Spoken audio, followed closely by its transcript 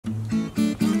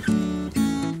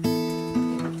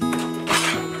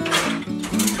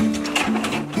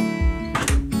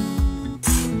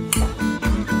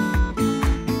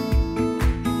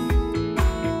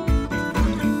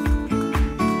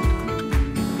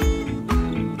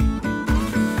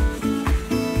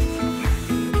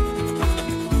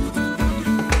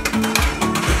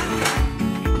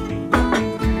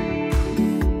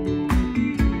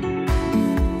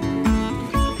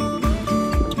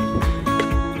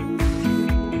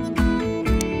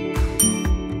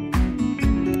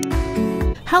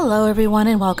Hello everyone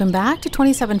and welcome back to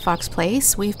 27 Fox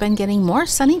Place. We've been getting more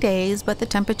sunny days, but the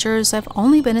temperatures have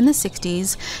only been in the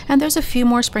 60s, and there's a few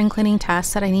more spring cleaning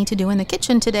tasks that I need to do in the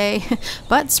kitchen today.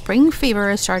 But spring fever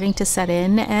is starting to set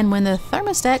in, and when the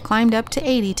thermostat climbed up to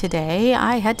 80 today,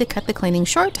 I had to cut the cleaning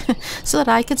short so that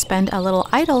I could spend a little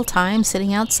idle time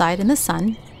sitting outside in the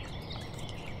sun.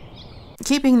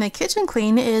 Keeping the kitchen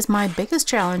clean is my biggest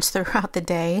challenge throughout the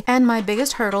day, and my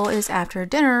biggest hurdle is after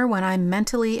dinner when I'm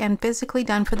mentally and physically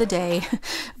done for the day.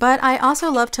 But I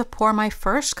also love to pour my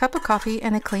first cup of coffee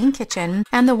in a clean kitchen,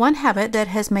 and the one habit that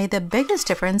has made the biggest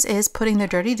difference is putting the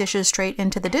dirty dishes straight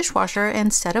into the dishwasher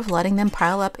instead of letting them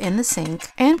pile up in the sink.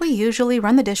 And we usually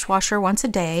run the dishwasher once a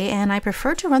day, and I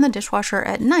prefer to run the dishwasher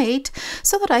at night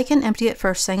so that I can empty it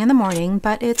first thing in the morning,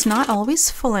 but it's not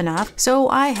always full enough, so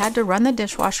I had to run the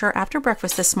dishwasher after breakfast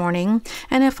this morning.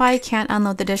 And if I can't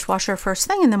unload the dishwasher first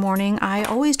thing in the morning, I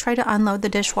always try to unload the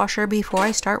dishwasher before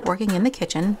I start working in the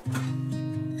kitchen.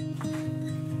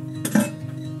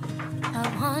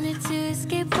 I wanted to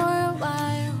escape for a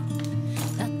while.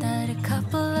 Thought that a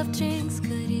couple of drinks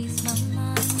could ease my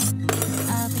mind.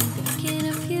 I've been thinking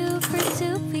of you for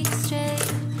 2 weeks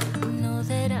straight. I know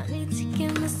that I need to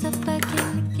get myself back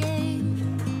in the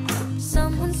game.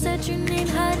 Someone said your name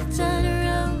had to turn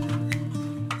around.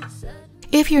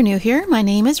 If you're new here, my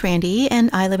name is Randy, and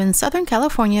I live in Southern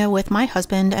California with my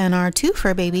husband and our 2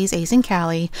 fur babies, Ace and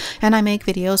Callie, and I make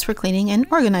videos for cleaning and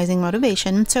organizing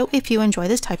motivation, so if you enjoy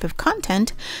this type of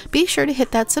content, be sure to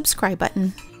hit that subscribe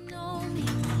button.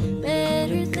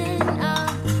 Better than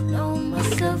I know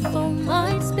myself. Oh,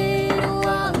 mine's been a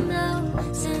while now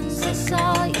since I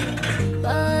saw you,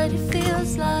 but it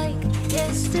feels like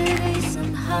yesterday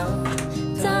somehow.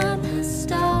 Time has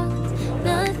stopped,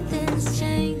 nothing's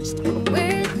changed.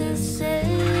 We're the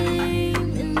same,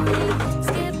 and we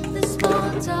skip the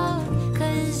small talk,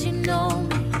 'cause you know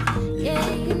me,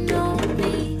 yeah, you know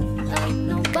me like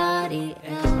nobody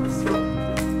else.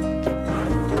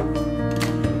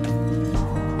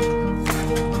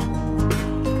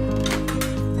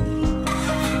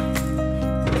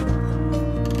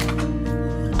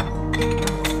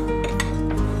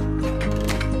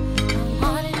 I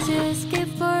wanted to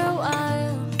escape for a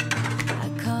while. I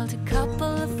called a couple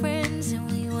of friends and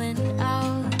we went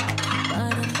out,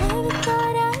 but I never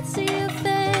thought I'd see your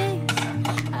face.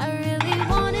 I really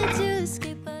wanted to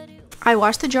escape, but I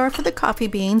wash the jar for the coffee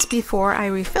beans before I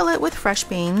refill it with fresh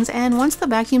beans, and once the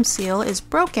vacuum seal is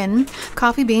broken,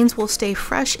 coffee beans will stay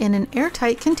fresh in an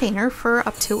airtight container for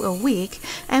up to a week,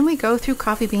 and we go through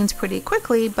coffee beans pretty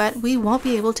quickly, but we won't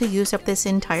be able to use up this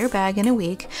entire bag in a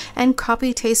week, and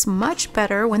coffee tastes much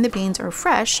better when the beans are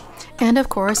fresh. And of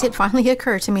course, it finally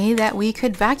occurred to me that we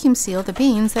could vacuum seal the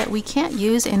beans that we can't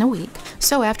use in a week.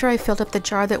 So after I filled up the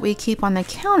jar that we keep on the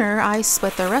counter, I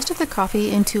split the rest of the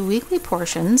coffee into weekly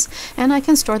portions, and I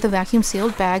can store the vacuum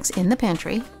sealed bags in the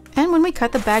pantry. And when we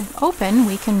cut the bag open,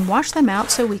 we can wash them out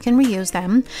so we can reuse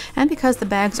them. And because the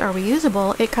bags are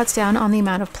reusable, it cuts down on the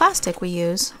amount of plastic we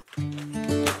use.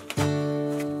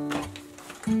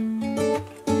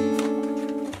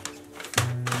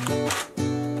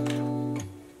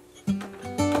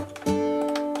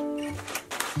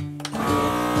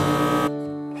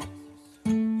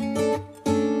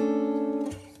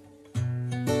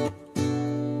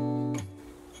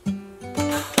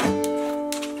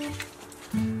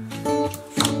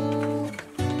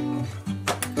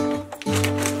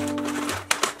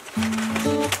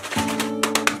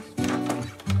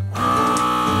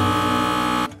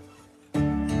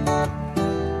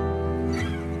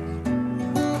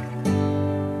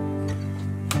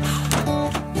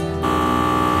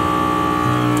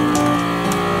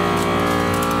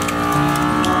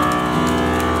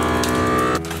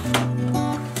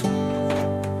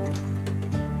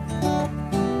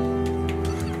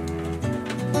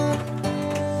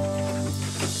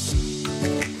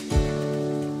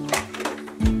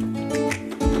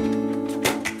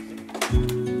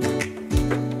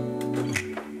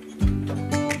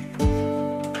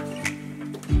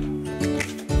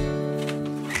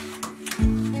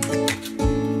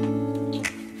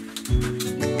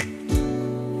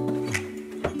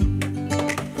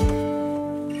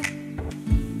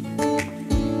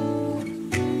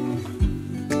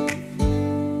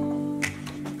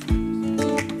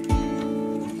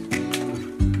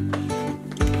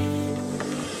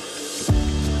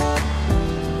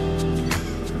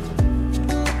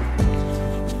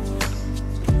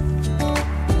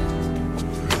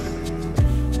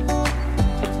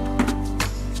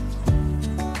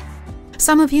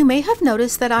 Some of you may have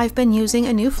noticed that I've been using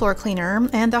a new floor cleaner,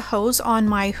 and the hose on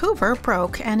my Hoover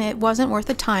broke, and it wasn't worth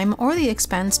the time or the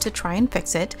expense to try and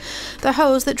fix it. The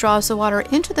hose that draws the water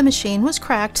into the machine was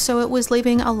cracked, so it was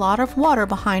leaving a lot of water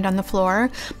behind on the floor,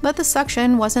 but the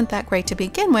suction wasn't that great to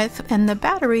begin with, and the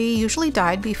battery usually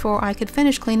died before I could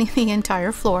finish cleaning the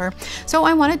entire floor. So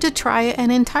I wanted to try an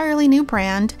entirely new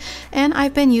brand, and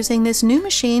I've been using this new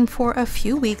machine for a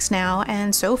few weeks now,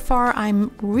 and so far I'm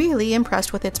really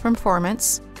impressed with its performance.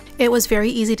 It was very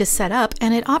easy to set up,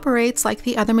 and it operates like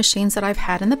the other machines that I've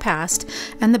had in the past,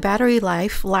 and the battery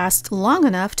life lasts long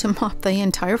enough to mop the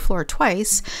entire floor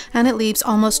twice, and it leaves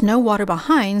almost no water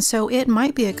behind, so it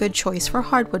might be a good choice for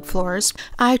hardwood floors.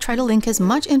 I try to link as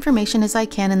much information as I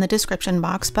can in the description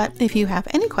box, but if you have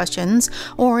any questions,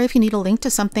 or if you need a link to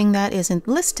something that isn't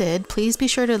listed, please be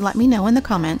sure to let me know in the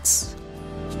comments.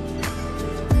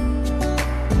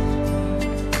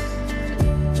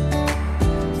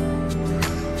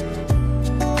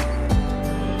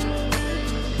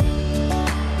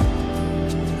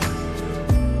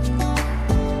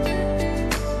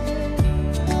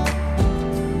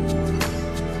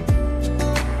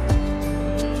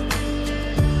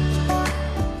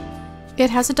 It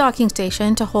has a docking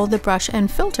station to hold the brush and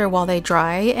filter while they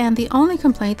dry, and the only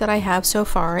complaint that I have so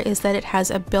far is that it has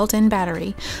a built-in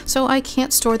battery, so I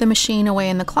can't store the machine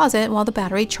away in the closet while the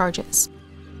battery charges.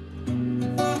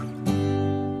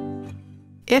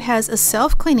 It has a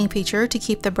self-cleaning feature to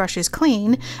keep the brushes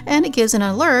clean, and it gives an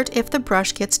alert if the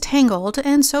brush gets tangled,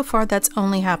 and so far that's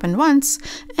only happened once,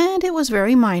 and it was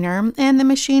very minor, and the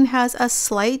machine has a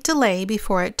slight delay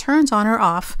before it turns on or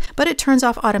off, but it turns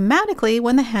off automatically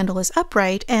when the handle is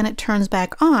upright, and it turns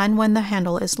back on when the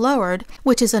handle is lowered,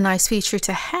 which is a nice feature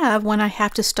to have when I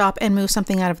have to stop and move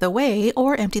something out of the way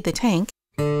or empty the tank.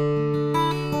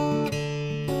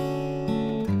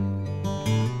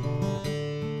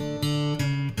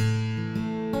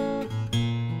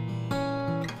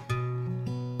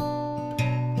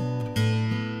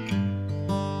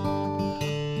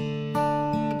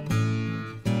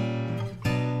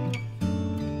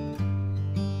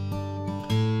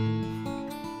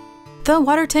 The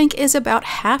water tank is about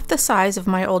half the size of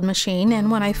my old machine,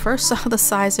 and when I first saw the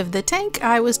size of the tank,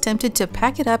 I was tempted to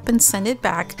pack it up and send it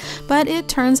back, but it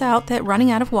turns out that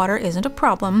running out of water isn't a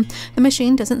problem. The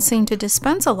machine doesn't seem to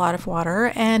dispense a lot of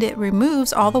water, and it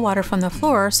removes all the water from the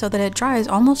floor so that it dries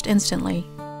almost instantly.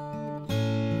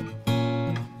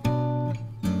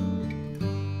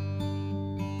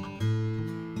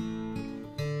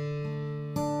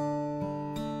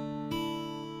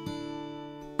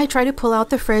 I try to pull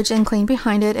out the fridge and clean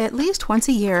behind it at least once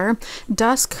a year.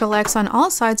 Dust collects on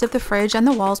all sides of the fridge and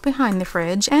the walls behind the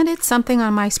fridge, and it's something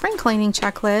on my spring cleaning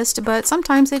checklist, but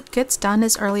sometimes it gets done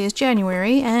as early as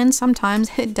January, and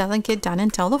sometimes it doesn't get done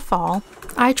until the fall.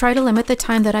 I try to limit the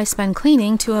time that I spend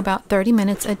cleaning to about 30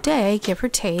 minutes a day, give or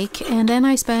take, and then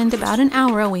I spend about an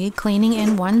hour a week cleaning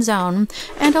in one zone,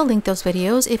 and I'll link those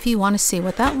videos if you want to see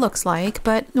what that looks like.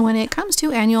 But when it comes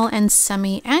to annual and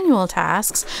semi-annual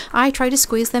tasks, I try to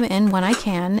squeeze them in when I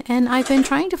can, and I've been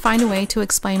trying to find a way to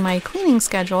explain my cleaning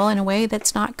schedule in a way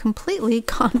that's not completely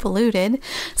convoluted.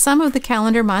 Some of the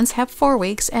calendar months have 4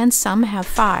 weeks and some have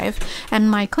 5,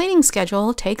 and my cleaning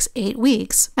schedule takes 8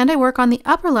 weeks, and I work on the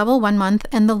upper level one month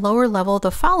and the lower level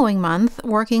the following month,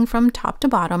 working from top to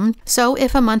bottom. So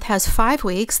if a month has 5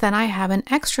 weeks, then I have an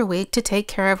extra week to take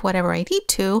care of whatever I need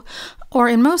to, or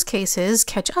in most cases,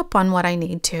 catch up on what I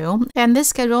need to, and this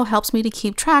schedule helps me to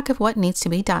keep track of what needs to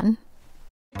be done.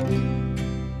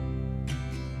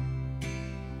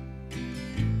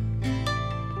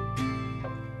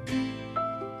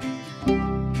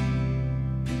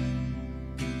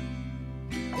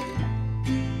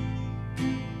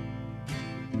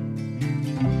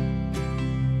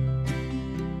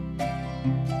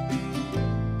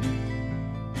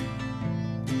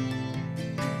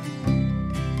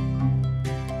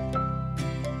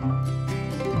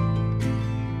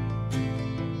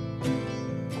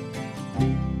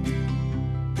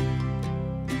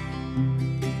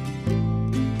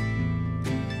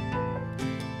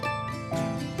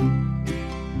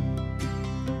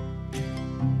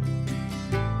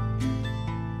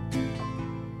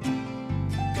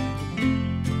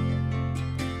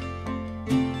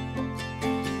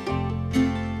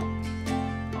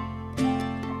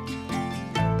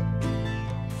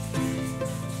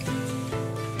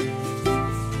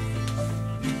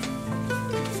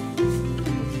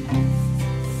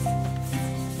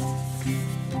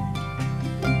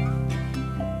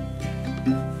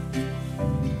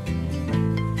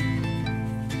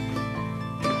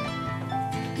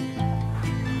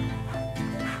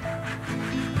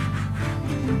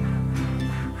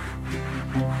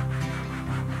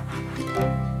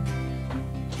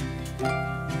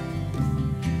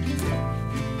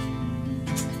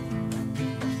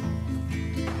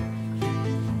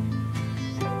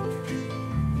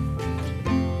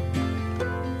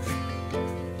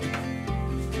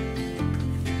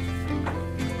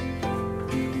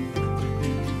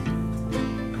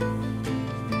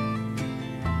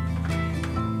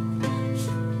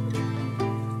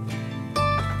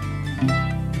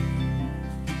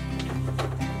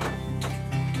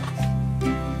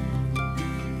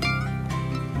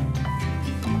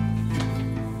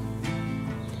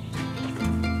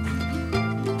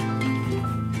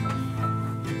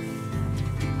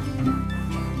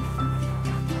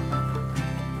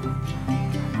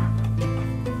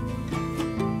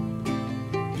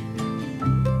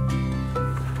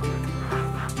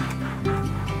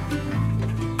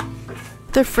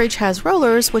 The fridge has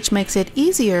rollers, which makes it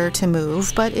easier to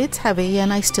move, but it's heavy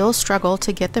and I still struggle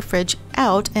to get the fridge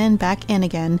out and back in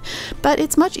again. But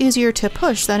it's much easier to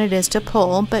push than it is to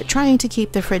pull, but trying to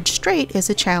keep the fridge straight is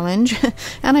a challenge,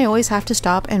 and I always have to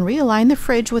stop and realign the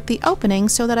fridge with the opening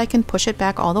so that I can push it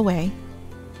back all the way.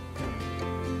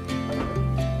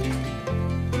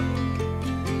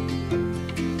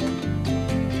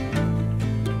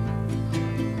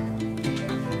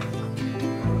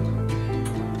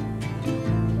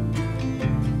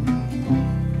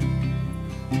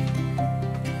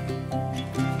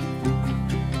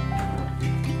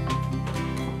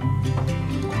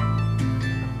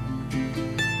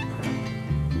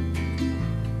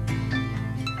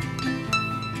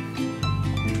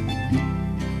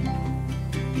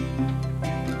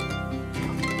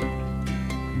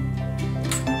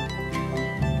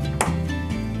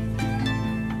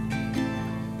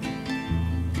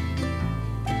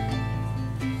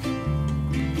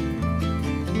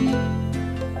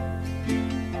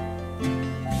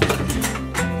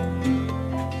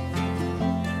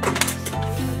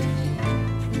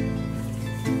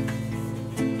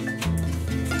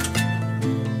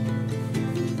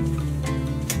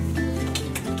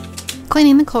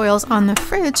 Cleaning the coils on the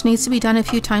fridge needs to be done a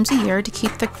few times a year to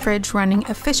keep the fridge running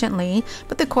efficiently,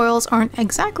 but the coils aren't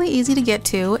exactly easy to get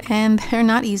to and they're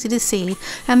not easy to see,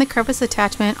 and the crevice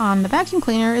attachment on the vacuum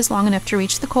cleaner is long enough to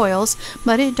reach the coils,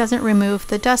 but it doesn't remove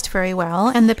the dust very well,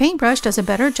 and the paintbrush does a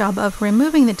better job of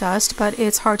removing the dust, but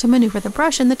it's hard to maneuver the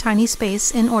brush in the tiny space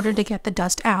in order to get the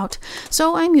dust out.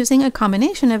 So I'm using a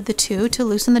combination of the two to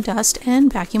loosen the dust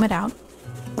and vacuum it out.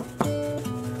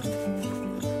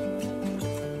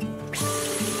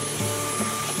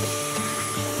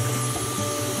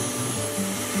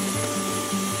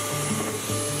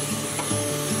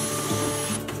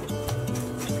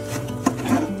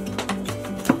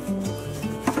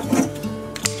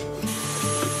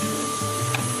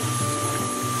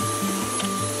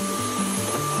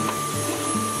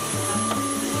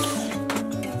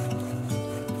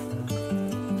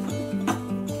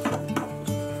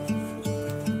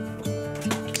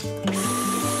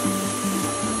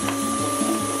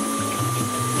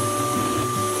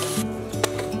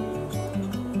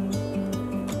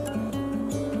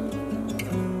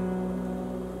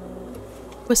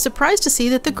 Was surprised to see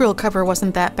that the grill cover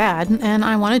wasn't that bad, and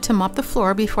I wanted to mop the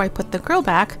floor before I put the grill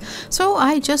back, so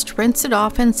I just rinsed it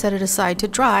off and set it aside to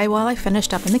dry while I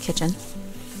finished up in the kitchen.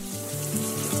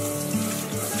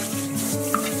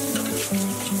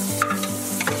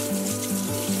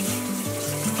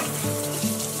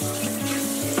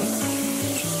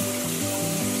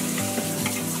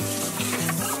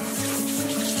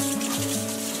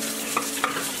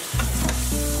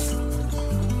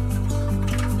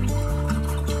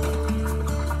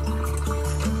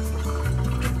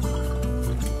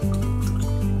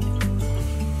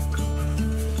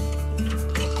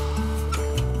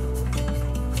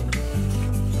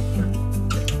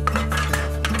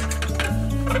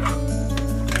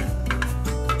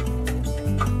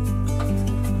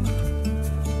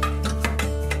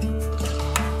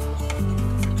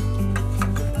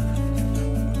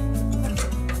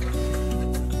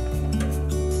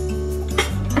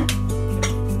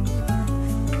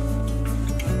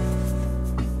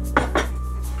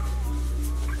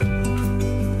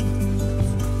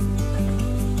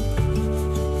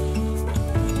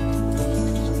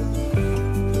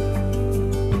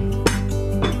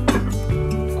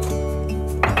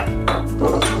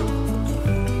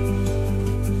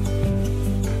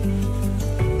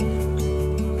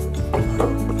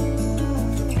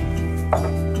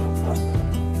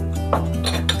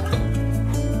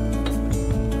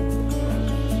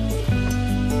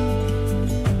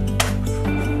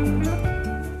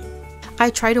 I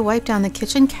try to wipe down the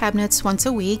kitchen cabinets once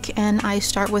a week, and I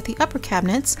start with the upper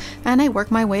cabinets and I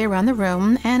work my way around the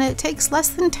room, and it takes less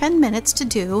than 10 minutes to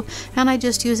do, and I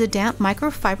just use a damp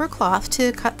microfiber cloth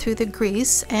to cut through the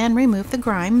grease and remove the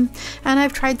grime. And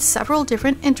I've tried several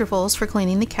different intervals for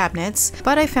cleaning the cabinets,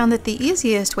 but I found that the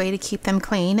easiest way to keep them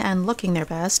clean and looking their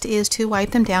best is to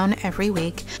wipe them down every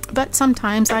week, but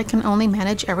sometimes I can only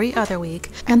manage every other week,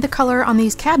 and the color on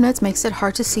these cabinets makes it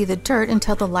hard to see the dirt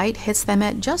until the light hits them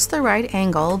at just the right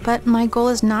angle. But my goal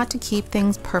is not to keep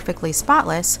things perfectly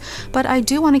spotless, but I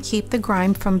do want to keep the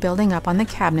grime from building up on the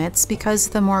cabinets, because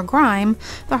the more grime,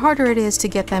 the harder it is to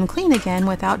get them clean again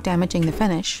without damaging the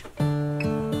finish.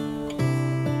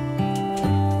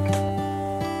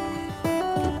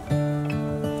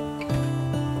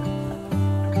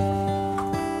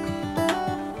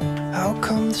 How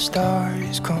come the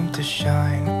stars come to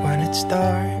shine when it's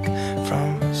dark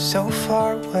from so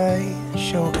far away and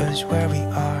show us where we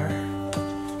are?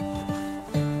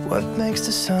 What makes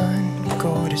the sun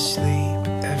go to sleep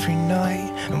every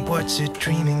night? And what's it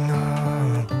dreaming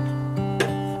of?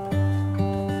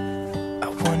 I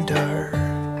wonder.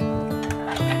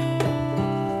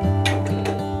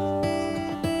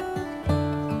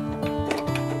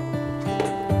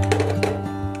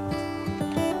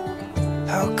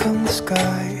 How come the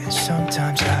sky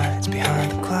sometimes hides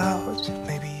behind the clouds?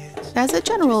 Maybe it's... As a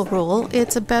general rule,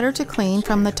 it's better to clean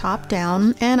from the top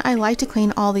down, and I like to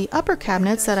clean all the upper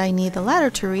cabinets that I need the ladder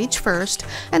to reach first,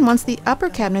 and once the upper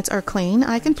cabinets are clean,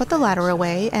 I can put the ladder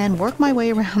away and work my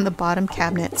way around the bottom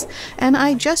cabinets. And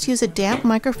I just use a damp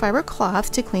microfiber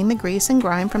cloth to clean the grease and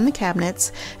grime from the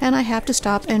cabinets, and I have to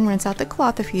stop and rinse out the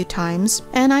cloth a few times,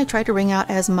 and I try to wring out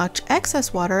as much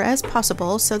excess water as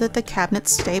possible so that the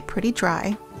cabinets stay pretty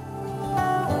dry.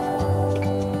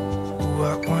 Ooh,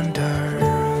 I wonder.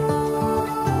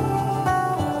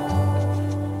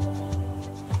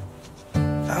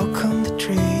 How come the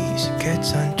trees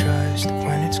gets undressed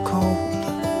when it's cold?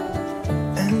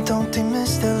 And don't they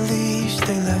miss the leaves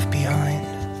they left behind?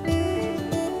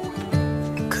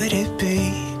 Could it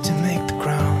be to make the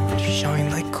ground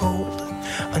shine like gold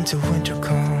until winter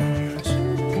comes?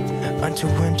 Until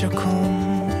winter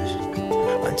comes,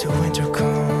 until winter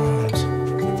comes.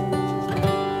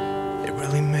 It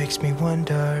really makes me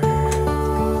wonder.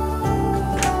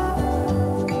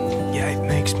 Yeah, it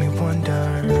makes me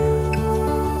wonder.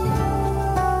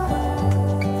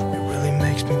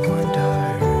 Makes me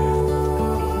wonder.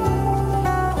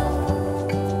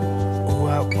 Oh,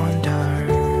 I wonder.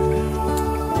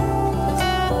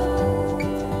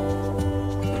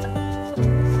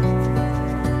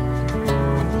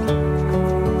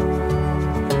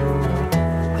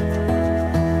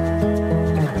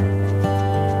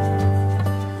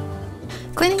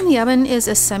 Cleaning the oven is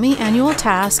a semi-annual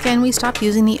task, and we stop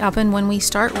using the oven when we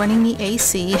start running the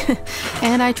AC.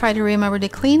 And I try to remember to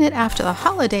clean it after the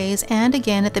holidays and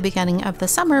again at the beginning of the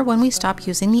summer when we stop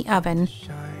using the oven.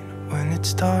 Shine when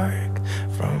it's dark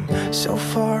from so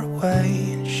far away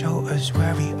and show us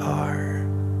where we are.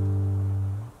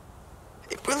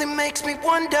 It really makes me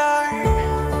wonder.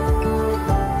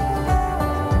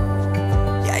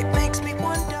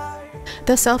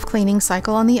 The self-cleaning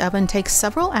cycle on the oven takes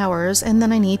several hours, and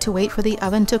then I need to wait for the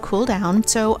oven to cool down,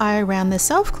 so I ran the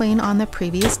self-clean on the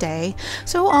previous day.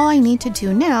 So all I need to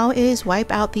do now is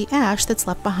wipe out the ash that's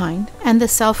left behind. And the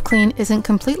self-clean isn't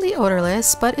completely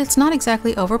odorless, but it's not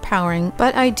exactly overpowering.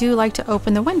 But I do like to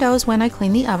open the windows when I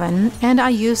clean the oven, and I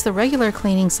use the regular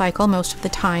cleaning cycle most of the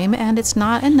time, and it's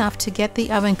not enough to get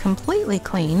the oven completely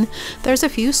clean. There's a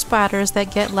few spatters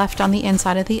that get left on the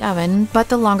inside of the oven, but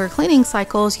the longer cleaning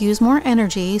cycles use more energy,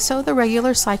 so the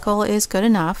regular cycle is good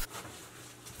enough.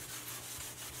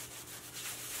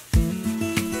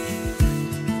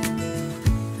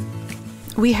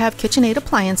 We have Kitchenaid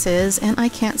appliances, and I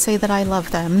can't say that I love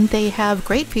them. They have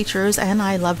great features and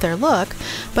I love their look,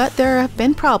 but there have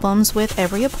been problems with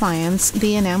every appliance.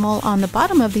 The enamel on the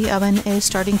bottom of the oven is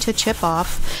starting to chip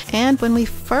off, and when we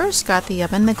first got the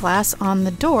oven, the glass on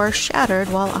the door shattered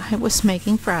while I was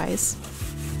making fries.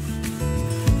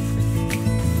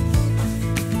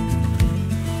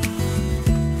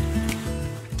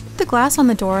 The glass on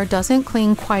the door doesn't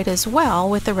clean quite as well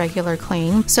with the regular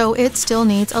clean, so it still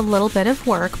needs a little bit of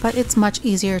work, but it's much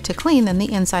easier to clean than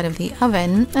the inside of the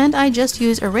oven, and I just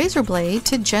use a razor blade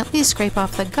to gently scrape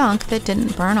off the gunk that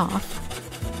didn't burn off.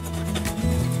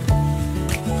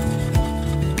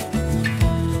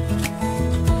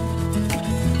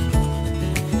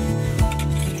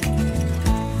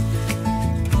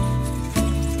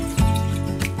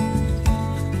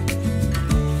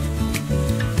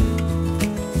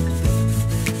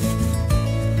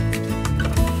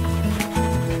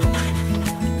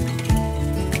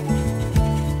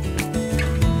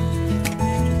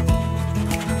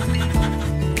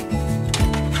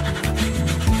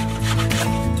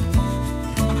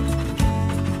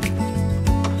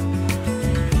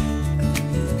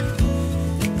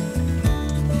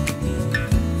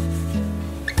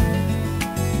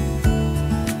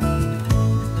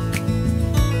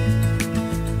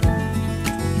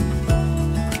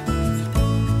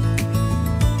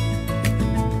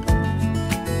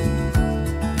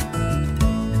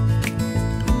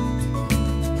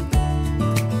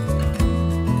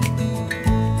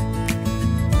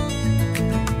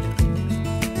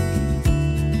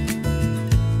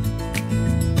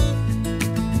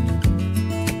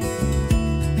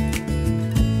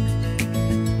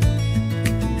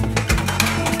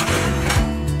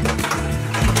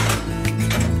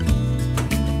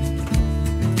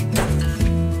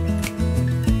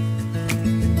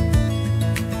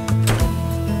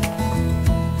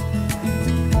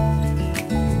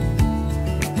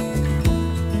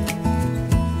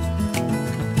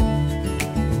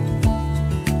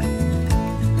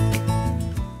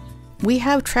 We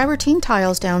have travertine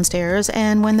tiles downstairs,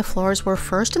 and when the floors were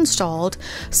first installed,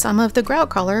 some of the grout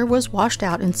color was washed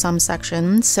out in some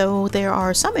sections, so there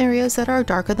are some areas that are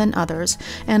darker than others,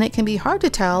 and it can be hard to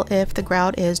tell if the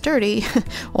grout is dirty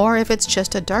or if it's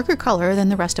just a darker color than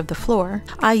the rest of the floor.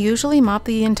 I usually mop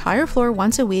the entire floor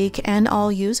once a week, and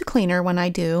I'll use a cleaner when I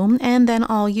do, and then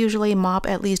I'll usually mop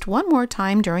at least one more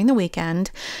time during the weekend.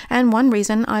 And one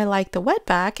reason I like the wet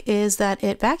vac is that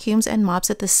it vacuums and mops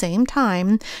at the same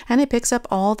time, and it picks up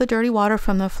all the dirty water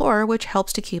from the floor, which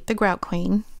helps to keep the grout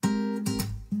clean.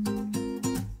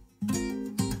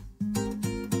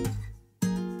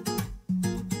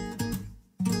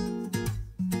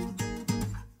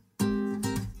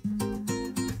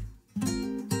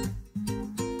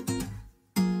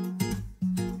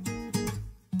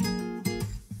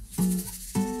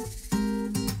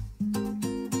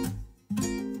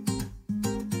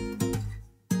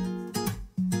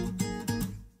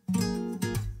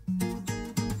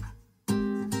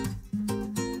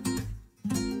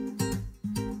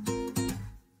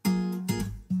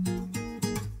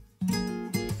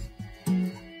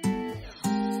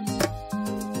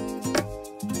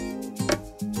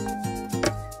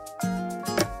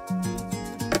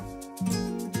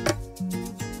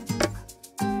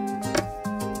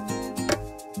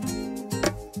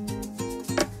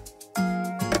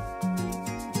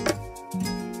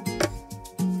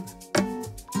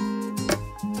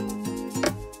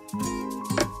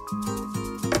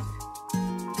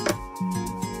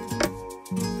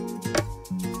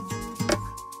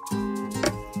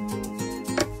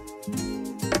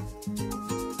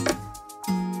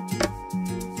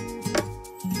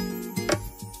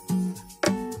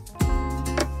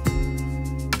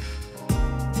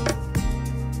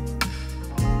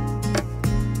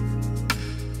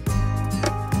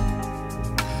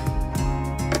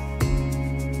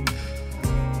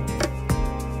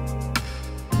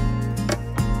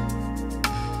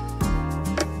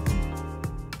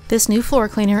 This new floor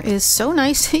cleaner is so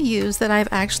nice to use that I've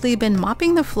actually been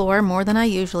mopping the floor more than I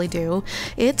usually do.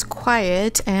 It's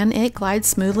quiet and it glides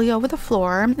smoothly over the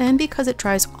floor, and because it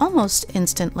dries almost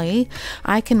instantly,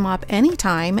 I can mop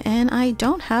anytime and I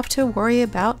don't have to worry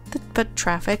about the foot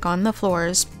traffic on the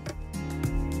floors.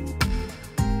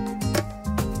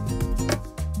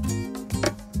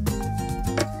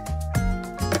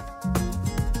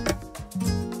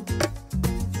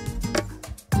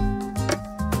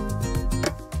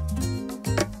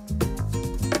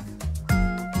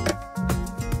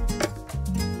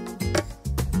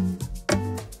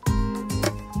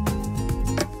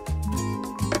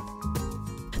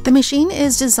 The machine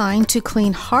is designed to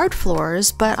clean hard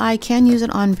floors, but I can use it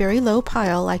on very low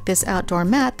pile like this outdoor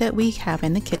mat that we have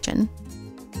in the kitchen.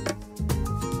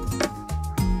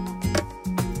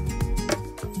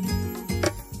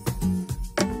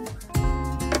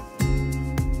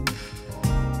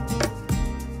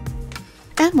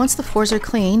 And once the floors are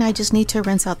clean, I just need to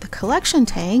rinse out the collection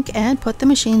tank and put the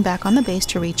machine back on the base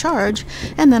to recharge,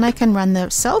 and then I can run the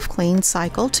self-clean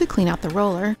cycle to clean out the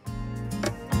roller.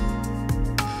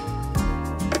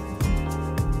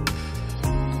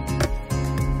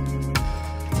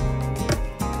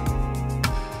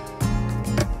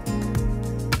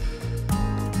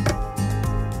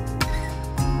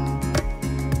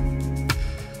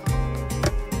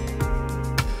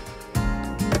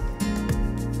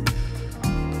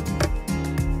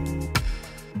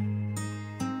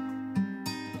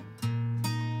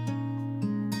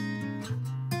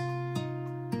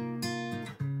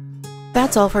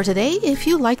 That's all for today. If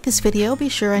you like this video, be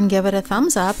sure and give it a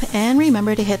thumbs up, and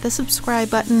remember to hit the subscribe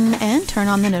button and turn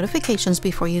on the notifications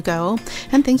before you go.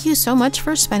 And thank you so much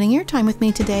for spending your time with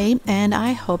me today, and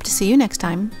I hope to see you next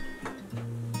time.